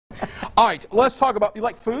All right, let's talk about, you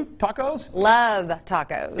like food, tacos? Love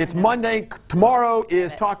tacos. It's Monday. Tomorrow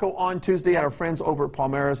is Taco on Tuesday at our friends over at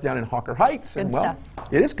Palmera's down in Hawker Heights. Good and, well,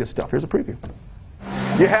 stuff. It is good stuff. Here's a preview.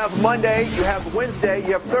 You have Monday, you have Wednesday,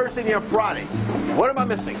 you have Thursday, and you have Friday. What am I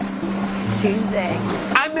missing? Tuesday.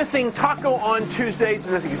 I'm missing Taco on Tuesdays,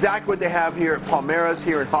 and that's exactly what they have here at Palmera's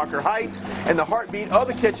here in Hawker Heights. And the heartbeat of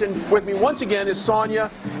the kitchen with me once again is Sonia,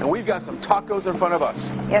 and we've got some tacos in front of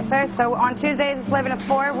us. Yes, sir. So on Tuesdays, 11 to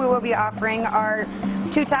 4, we will be offering our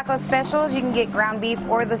 2 taco specials. You can get ground beef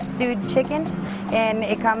or the stewed chicken, and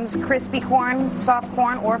it comes crispy corn, soft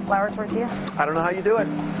corn, or flour tortilla. I don't know how you do it.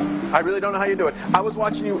 I really don't know how you do it. I was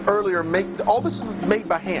watching you earlier make, all this is made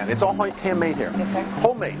by hand. It's all handmade here. Yes, sir.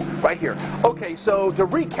 Homemade, right here. Okay, so to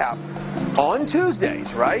recap, on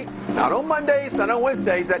Tuesdays, right? Not on Mondays, not on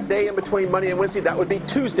Wednesdays, that day in between Monday and Wednesday, that would be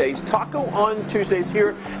Tuesdays. Taco on Tuesdays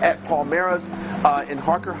here at Palmera's in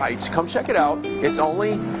Hawker Heights. Come check it out. It's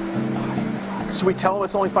only, should we tell them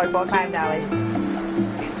it's only $5? $5.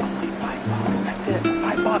 It's only $5. That's it.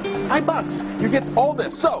 $5. $5. You get all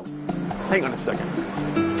this. So, hang on a second.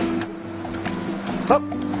 Oh,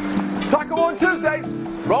 Taco on Tuesdays,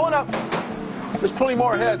 rolling up. There's plenty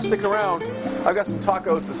more ahead, stick around. I've got some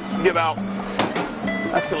tacos to give out.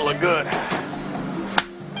 That's gonna look good.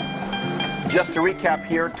 Just to recap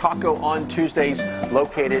here, Taco on Tuesdays,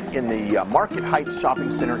 located in the Market Heights Shopping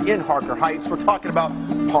Center in Hawker Heights. We're talking about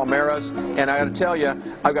Palmera's, and I gotta tell you,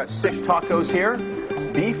 I've got 6 tacos here.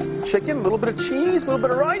 Beef, chicken, a little bit of cheese, a little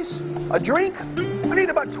bit of rice, a drink. I need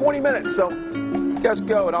about 20 minutes, so you guys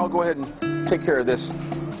go, and I'll go ahead and take care of this.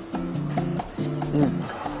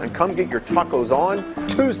 And come get your tacos on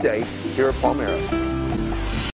Tuesday here at Palmera's.